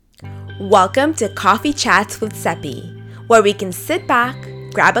Welcome to Coffee Chats with Seppi, where we can sit back,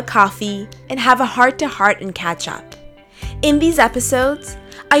 grab a coffee, and have a heart-to-heart and catch up. In these episodes,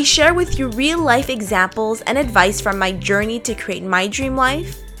 I share with you real-life examples and advice from my journey to create my dream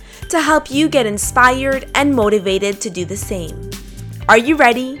life to help you get inspired and motivated to do the same. Are you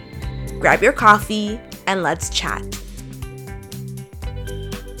ready? Grab your coffee and let's chat.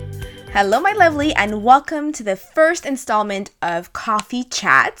 Hello, my lovely, and welcome to the first installment of Coffee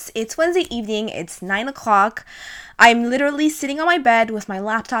Chats. It's Wednesday evening, it's 9 o'clock. I'm literally sitting on my bed with my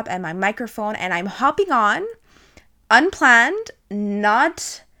laptop and my microphone, and I'm hopping on, unplanned,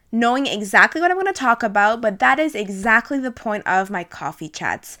 not knowing exactly what I'm going to talk about, but that is exactly the point of my Coffee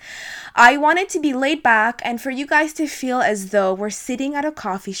Chats. I want it to be laid back and for you guys to feel as though we're sitting at a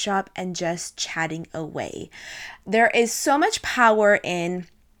coffee shop and just chatting away. There is so much power in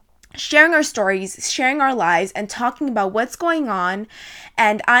sharing our stories, sharing our lives, and talking about what's going on.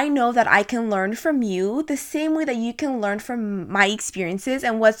 And I know that I can learn from you the same way that you can learn from my experiences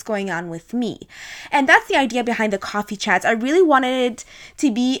and what's going on with me. And that's the idea behind the Coffee Chats. I really wanted it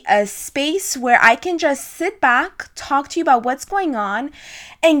to be a space where I can just sit back, talk to you about what's going on,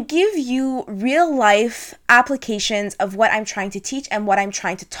 and give you real life applications of what I'm trying to teach and what I'm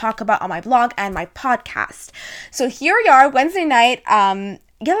trying to talk about on my blog and my podcast. So here we are, Wednesday night.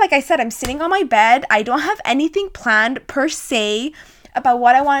 Like I said, I'm sitting on my bed. I don't have anything planned per se about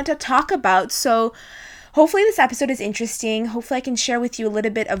what I wanted to talk about. So hopefully this episode is interesting. Hopefully I can share with you a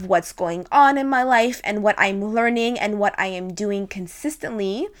little bit of what's going on in my life and what I'm learning and what I am doing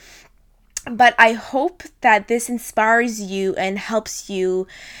consistently. But I hope that this inspires you and helps you.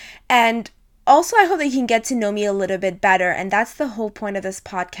 And also, I hope that you can get to know me a little bit better. And that's the whole point of this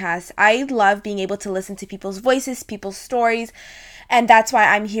podcast. I love being able to listen to people's voices, people's stories. And that's why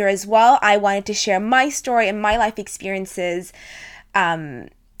I'm here as well. I wanted to share my story and my life experiences to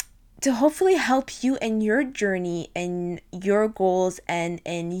hopefully help you in your journey and your goals and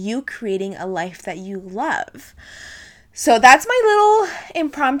in you creating a life that you love. So that's my little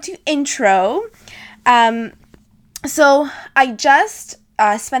impromptu intro. So I just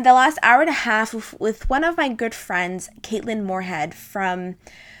spent the last hour and a half with one of my good friends, Caitlin Moorhead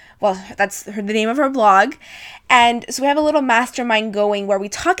that's the name of her blog. And so we have a little mastermind going where we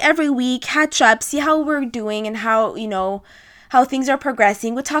talk every week, catch up, see how we're doing and how things are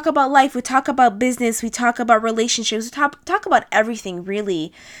progressing. We talk about life, we talk about business, we talk about relationships, we talk about everything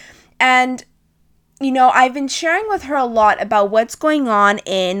really. And I've been sharing with her a lot about what's going on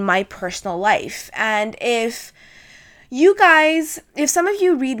in my personal life. And if some of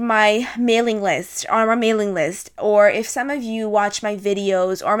you read my mailing list, or if some of you watch my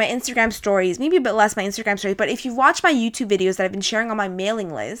videos or my Instagram stories, maybe a bit less my Instagram stories, but if you watch my YouTube videos that I've been sharing on my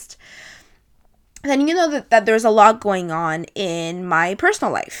mailing list, then you know that there's a lot going on in my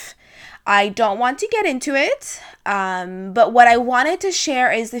personal life. I don't want to get into it, but what I wanted to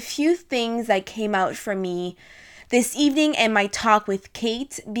share is a few things that came out for me this evening in my talk with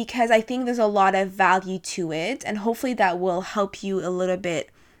Kate, because I think there's a lot of value to it, and hopefully that will help you a little bit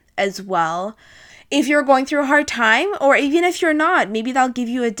as well. If you're going through a hard time, or even if you're not, maybe that'll give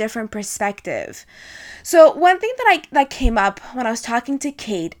you a different perspective. So one thing that came up when I was talking to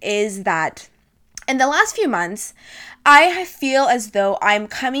Kate is that in the last few months, I feel as though I'm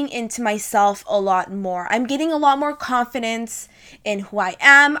coming into myself a lot more. I'm getting a lot more confidence in who I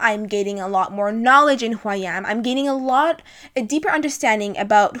am. I'm getting a lot more knowledge in who I am. I'm gaining a deeper understanding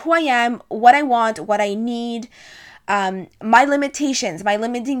about who I am, what I want, what I need, my limitations, my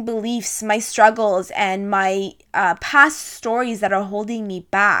limiting beliefs, my struggles, and my past stories that are holding me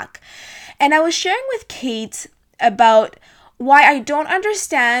back. And I was sharing with Kate about why I don't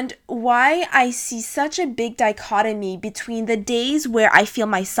understand why I see such a big dichotomy between the days where I feel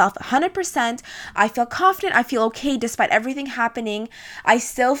myself 100%, I feel confident, I feel okay despite everything happening, I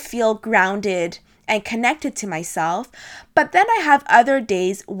still feel grounded and connected to myself, but then I have other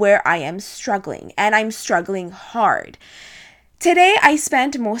days where I am struggling, and I'm struggling hard. Today, I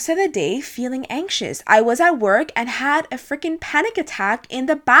spent most of the day feeling anxious. I was at work and had a freaking panic attack in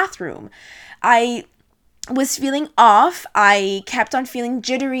the bathroom. I was feeling off. I kept on feeling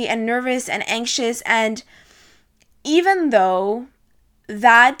jittery and nervous and anxious. And even though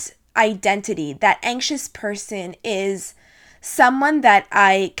that identity, that anxious person is someone that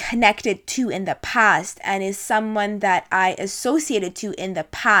I connected to in the past and is someone that I associated to in the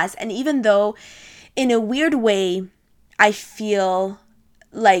past, and even though in a weird way, I feel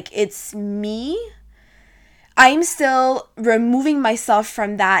like it's me, I'm still removing myself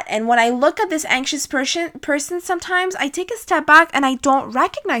from that. And when I look at this anxious person, sometimes I take a step back and I don't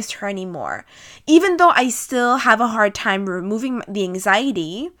recognize her anymore. Even though I still have a hard time removing the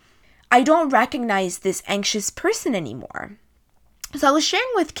anxiety, I don't recognize this anxious person anymore. So I was sharing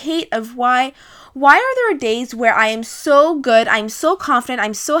with Kate of why are there days where I am so good, I'm so confident,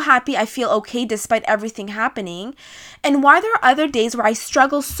 I'm so happy, I feel okay despite everything happening, and why there are other days where I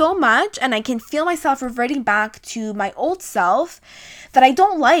struggle so much and I can feel myself reverting back to my old self that I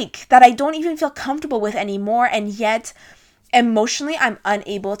don't like, that I don't even feel comfortable with anymore, and yet emotionally I'm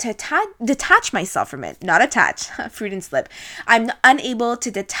unable to detach myself from it. Not attach, Freudian slip. I'm unable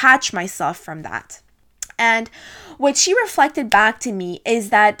to detach myself from that. And what she reflected back to me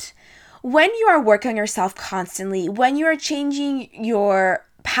is that when you are working on yourself constantly, when you are changing your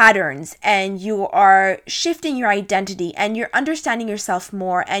patterns and you are shifting your identity and you're understanding yourself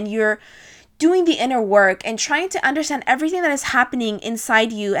more and you're doing the inner work and trying to understand everything that is happening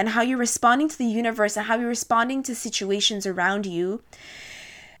inside you and how you're responding to the universe and how you're responding to situations around you,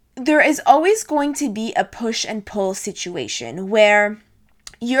 there is always going to be a push and pull situation where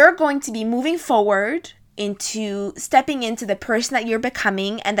you're going to be moving forward into stepping into the person that you're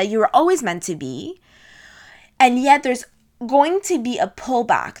becoming and that you were always meant to be. And yet there's going to be a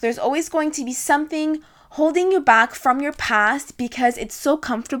pullback. There's always going to be something holding you back from your past because it's so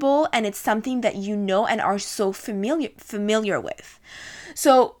comfortable and it's something that you know and are so familiar with.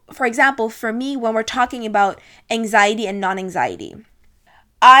 So, for example, for me, when we're talking about anxiety and non-anxiety,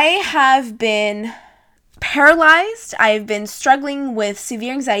 I have been paralyzed. I've been struggling with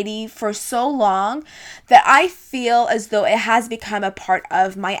severe anxiety for so long that I feel as though it has become a part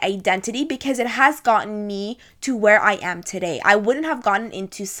of my identity because it has gotten me to where I am today. I wouldn't have gotten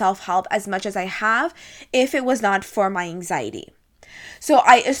into self-help as much as I have if it was not for my anxiety. So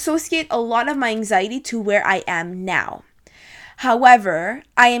I associate a lot of my anxiety to where I am now. However,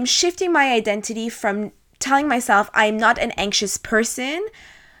 I am shifting my identity from telling myself I'm not an anxious person,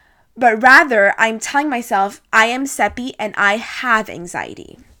 but rather, I'm telling myself, I am Seppi and I have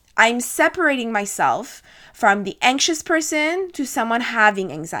anxiety. I'm separating myself from the anxious person to someone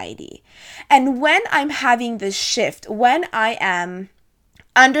having anxiety. And when I'm having this shift, when I am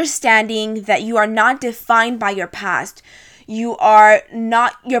understanding that you are not defined by your past, your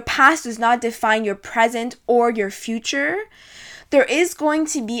past does not define your present or your future, there is going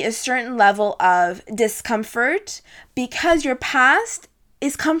to be a certain level of discomfort because your past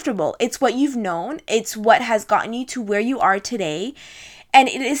is comfortable. It's what you've known. It's what has gotten you to where you are today. And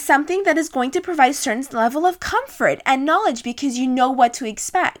it is something that is going to provide a certain level of comfort and knowledge because you know what to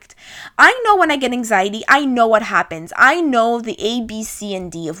expect. I know when I get anxiety, I know what happens. I know the A, B, C,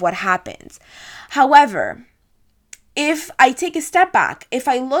 and D of what happens. However, if I take a step back, if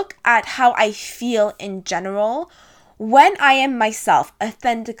I look at how I feel in general, when I am myself,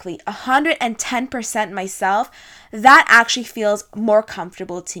 authentically, 110% myself, that actually feels more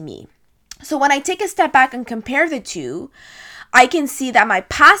comfortable to me. So when I take a step back and compare the two, I can see that my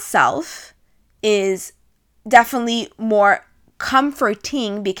past self is definitely more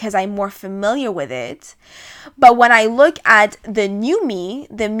comforting because I'm more familiar with it. But when I look at the new me,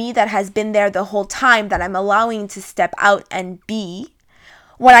 the me that has been there the whole time that I'm allowing to step out and be,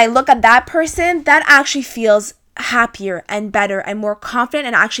 when I look at that person, that actually feels happier and better and more confident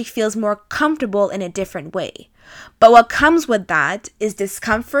and actually feels more comfortable in a different way. But what comes with that is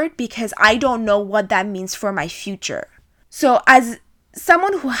discomfort because I don't know what that means for my future. So as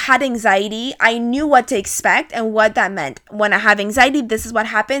someone who had anxiety, I knew what to expect and what that meant. When I have anxiety, this is what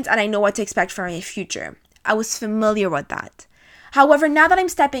happens and I know what to expect for my future. I was familiar with that. However, now that I'm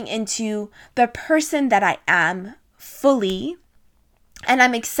stepping into the person that I am fully, and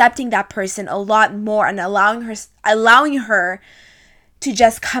I'm accepting that person a lot more and allowing her to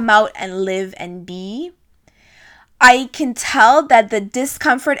just come out and live and be, I can tell that the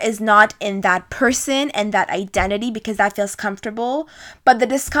discomfort is not in that person and that identity because that feels comfortable, but the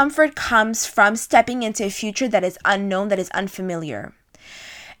discomfort comes from stepping into a future that is unknown, that is unfamiliar.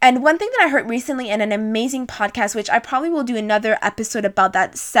 And one thing that I heard recently in an amazing podcast, which I probably will do another episode about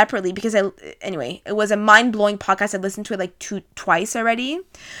that separately because it was a mind-blowing podcast. I listened to it twice already.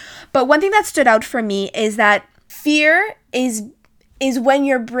 But one thing that stood out for me is that fear is when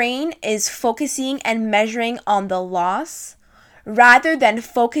your brain is focusing and measuring on the loss rather than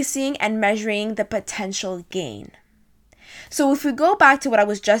focusing and measuring the potential gain. So if we go back to what I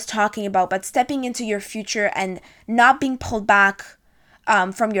was just talking about stepping into your future and not being pulled back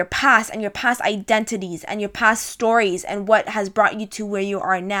from your past and your past identities and your past stories and what has brought you to where you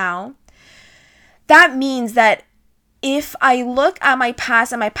are now, that means that if I look at my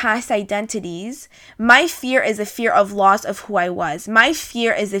past and my past identities, my fear is a fear of loss of who I was. My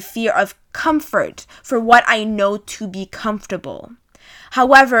fear is a fear of comfort for what I know to be comfortable.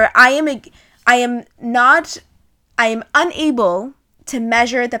 However, I am unable to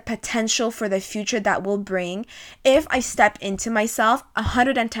measure the potential for the future that will bring if I step into myself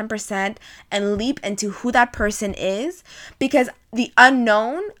 110% and leap into who that person is, because the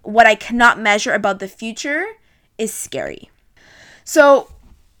unknown, what I cannot measure about the future, is scary. So,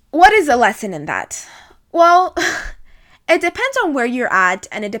 what is the lesson in that? Well, it depends on where you're at,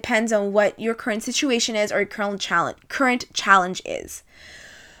 and it depends on what your current situation is or your current challenge is.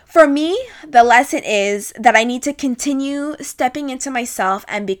 For me, the lesson is that I need to continue stepping into myself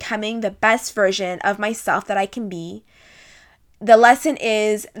and becoming the best version of myself that I can be. The lesson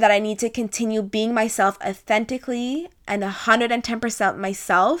is that I need to continue being myself authentically and 110%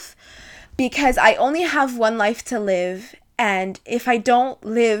 myself, because I only have one life to live. And if I don't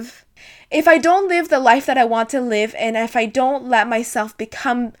live the life that I want to live, and if I don't let myself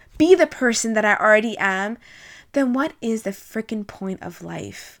be the person that I already am, then what is the freaking point of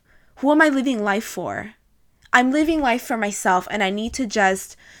life? Who am I living life for? I'm living life for myself, and I need to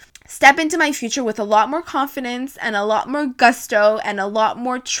just step into my future with a lot more confidence and a lot more gusto and a lot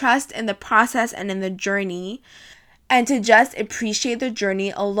more trust in the process and in the journey, and to just appreciate the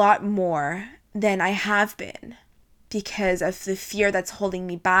journey a lot more than I have been, because of the fear that's holding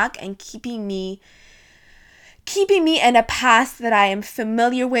me back and keeping me in a past that I am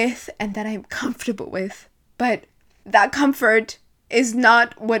familiar with and that I'm comfortable with. But that comfort is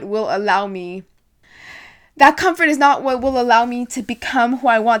not what will allow me. That comfort is not what will allow me to become who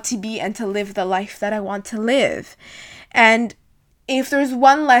I want to be and to live the life that I want to live. And if there's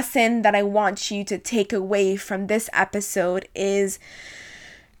one lesson that I want you to take away from this episode, is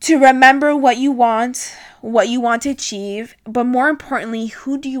to remember what you want to achieve, but more importantly,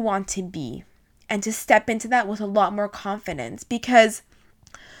 who do you want to be? And to step into that with a lot more confidence, because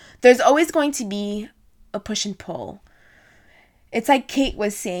there's always going to be a push and pull. It's like Kate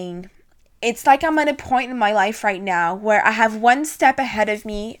was saying, it's like I'm at a point in my life right now where I have one step ahead of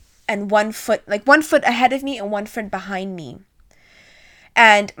me and one foot ahead of me and 1 foot behind me.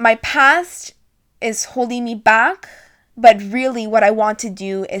 And my past is holding me back, but really what I want to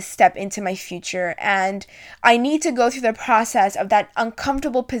do is step into my future. And I need to go through the process of that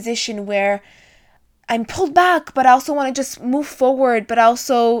uncomfortable position where I'm pulled back, but I also want to just move forward, but I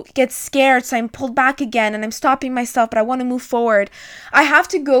also get scared, so I'm pulled back again and I'm stopping myself, but I want to move forward. I have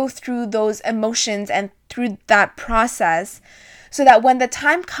to go through those emotions and through that process so that when the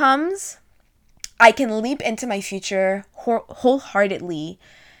time comes, I can leap into my future wholeheartedly,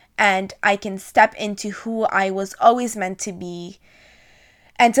 and I can step into who I was always meant to be,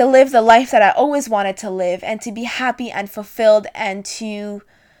 and to live the life that I always wanted to live, and to be happy and fulfilled, and to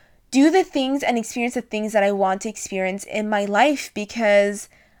do the things and experience the things that I want to experience in my life, because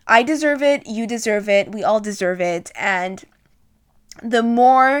I deserve it, you deserve it, we all deserve it. And the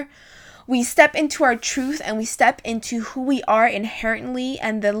more we step into our truth and we step into who we are inherently,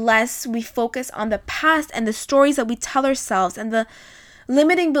 and the less we focus on the past and the stories that we tell ourselves and the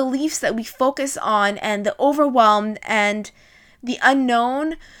limiting beliefs that we focus on and the overwhelmed and the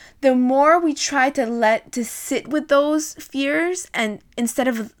unknown, the more we try to sit with those fears, and instead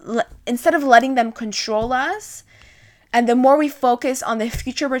of letting them control us, and the more we focus on the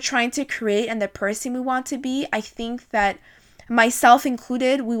future we're trying to create and the person we want to be, I think that, myself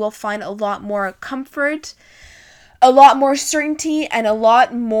included, we will find a lot more comfort, a lot more certainty, and a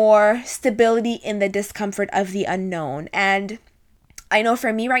lot more stability in the discomfort of the unknown. And I know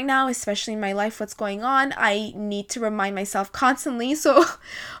for me right now, especially in my life, what's going on, I need to remind myself constantly. So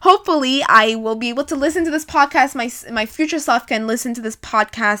hopefully I will be able to listen to this podcast. My future self can listen to this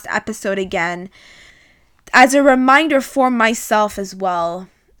podcast episode again as a reminder for myself as well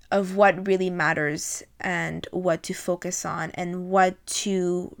of what really matters and what to focus on and what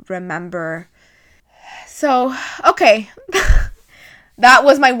to remember. So, okay. That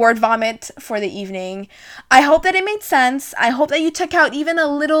was my word vomit for the evening. I hope that it made sense. I hope that you took out even a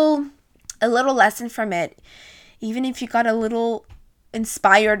little lesson from it. Even if you got a little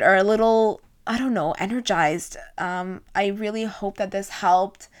inspired or a little, I don't know, energized. I really hope that this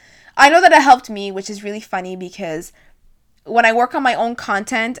helped. I know that it helped me, which is really funny, because when I work on my own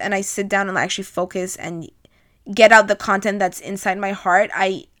content and I sit down and I actually focus and get out the content that's inside my heart,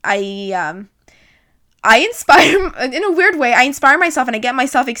 I inspire, in a weird way, I inspire myself and I get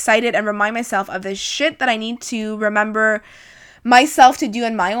myself excited and remind myself of the shit that I need to remember myself to do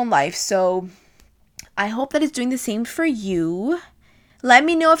in my own life. So I hope that it's doing the same for you. Let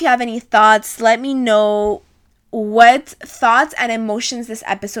me know if you have any thoughts. Let me know what thoughts and emotions this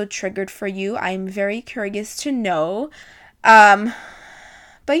episode triggered for you. I'm very curious to know. But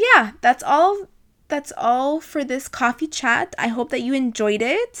yeah, that's all for this coffee chat. I hope that you enjoyed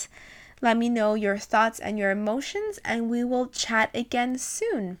it. Let me know your thoughts and your emotions, and we will chat again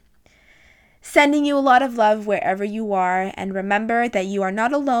soon. Sending you a lot of love wherever you are, and remember that you are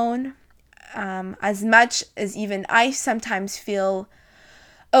not alone. As much as even I sometimes feel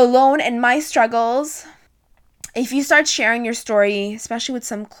alone in my struggles, if you start sharing your story, especially with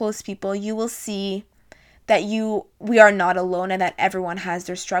some close people, you will see that we are not alone, and that everyone has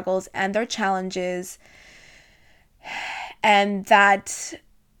their struggles and their challenges, and that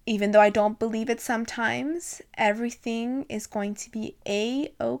even though I don't believe it sometimes, everything is going to be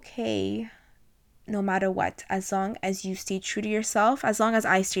a-okay no matter what, as long as you stay true to yourself, as long as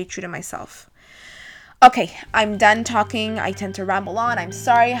I stay true to myself. Okay, I'm done talking. I tend to ramble on. I'm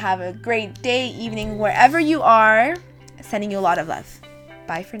sorry. Have a great day, evening, wherever you are. Sending you a lot of love.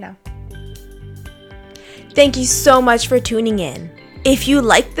 Bye for now. Thank you so much for tuning in. If you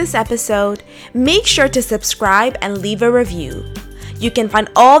liked this episode, make sure to subscribe and leave a review. You can find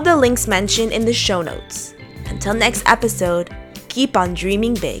all the links mentioned in the show notes. Until next episode, keep on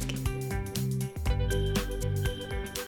dreaming big.